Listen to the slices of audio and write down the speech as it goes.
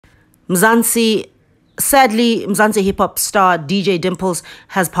Sadly, Mzansi hip-hop star DJ Dimplez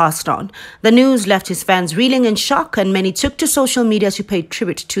has passed on. The news left his fans reeling in shock, and many took to social media to pay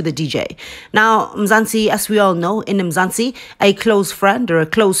tribute to the DJ. Now, Mzansi, as we all know, in Mzansi, a close friend or a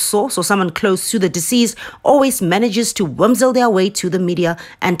close source or someone close to the deceased always manages to wimsel their way to the media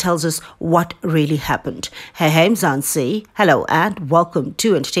and tells us what really happened. Hey, Mzansi. Hello and welcome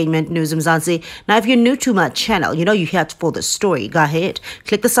to Entertainment News Mzansi. Now, if you're new to my channel, you know you're here for the story. Go ahead,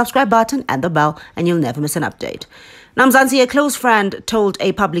 click the subscribe button and the bell, and you'll never miss an update. Now, Mzansi, a close friend, told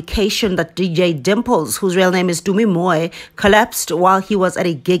a publication that DJ Dimplez, whose real name is Dumi Moy, collapsed while he was at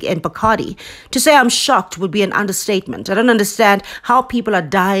a gig in Bacardi. To say I'm shocked would be an understatement. I don't understand how people are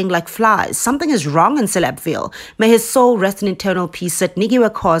dying like flies. Something is wrong in Celebville. May his soul rest in eternal peace, said Nigiwe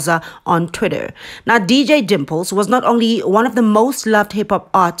Khoza on Twitter. Now, DJ Dimplez was not only one of the most loved hip-hop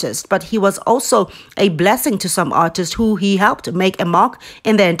artists, but he was also a blessing to some artists who he helped make a mark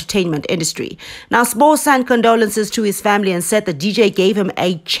in the entertainment industry. Now, Spo sent condolences to his family and said the DJ gave him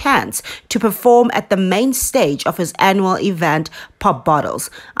a chance to perform at the main stage of his annual event, Pop Bottles.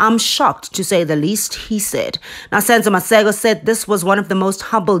 I'm shocked, to say the least, he said. Now, Senzo Masego said this was one of the most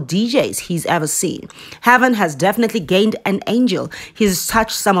humble DJs he's ever seen. Heaven has definitely gained an angel. He's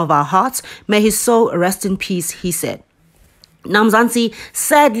touched some of our hearts. May his soul rest in peace, he said. Now, Mzansi,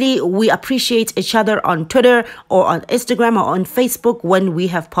 sadly, we appreciate each other on Twitter or on Instagram or on Facebook when we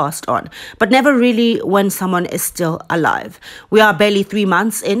have passed on, but never really when someone is still alive. We are barely 3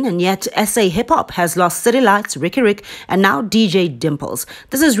 months in, and yet SA hip-hop has lost City Lights, Ricky Rick, and now DJ Dimplez.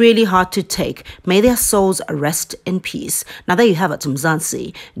 This is really hard to take. May their souls rest in peace. Now, there you have it,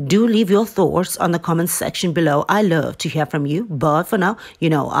 Mzansi. Do leave your thoughts on the comment section below. I love to hear from you, but for now, you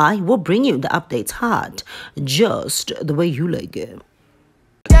know, I will bring you the updates hard, just the way you like it.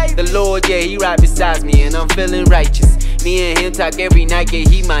 The Lord, yeah, he right beside me and I'm feeling righteous. Me and him talk every night, yeah,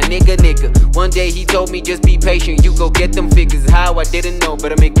 he my nigga. One day he told me just be patient, you go get them figures. How I didn't know,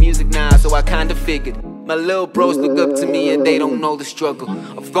 but I make music now, so I kinda figured. My little bros look up to me and they don't know the struggle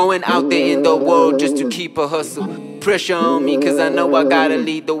of going out there in the world just to keep a hustle. Pressure on me cause I know I gotta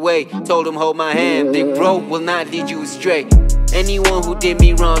lead the way. Told him hold my hand, big bro will not lead you astray. Anyone who did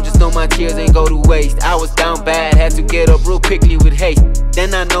me wrong, just know my tears ain't go to waste. I was down bad, had to get up real quickly with haste.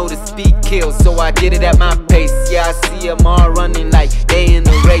 Then I know the speed kills, so I did it at my pace. Yeah, I see them all running like they in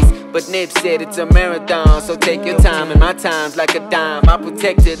the race, but Nip said it's a marathon, so take your time, and my time's like a dime. I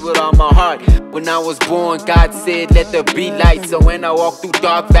protected with all my heart. When I was born, God said let there be light. So when I walk through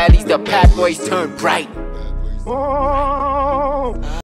dark valleys, the pathways turn bright.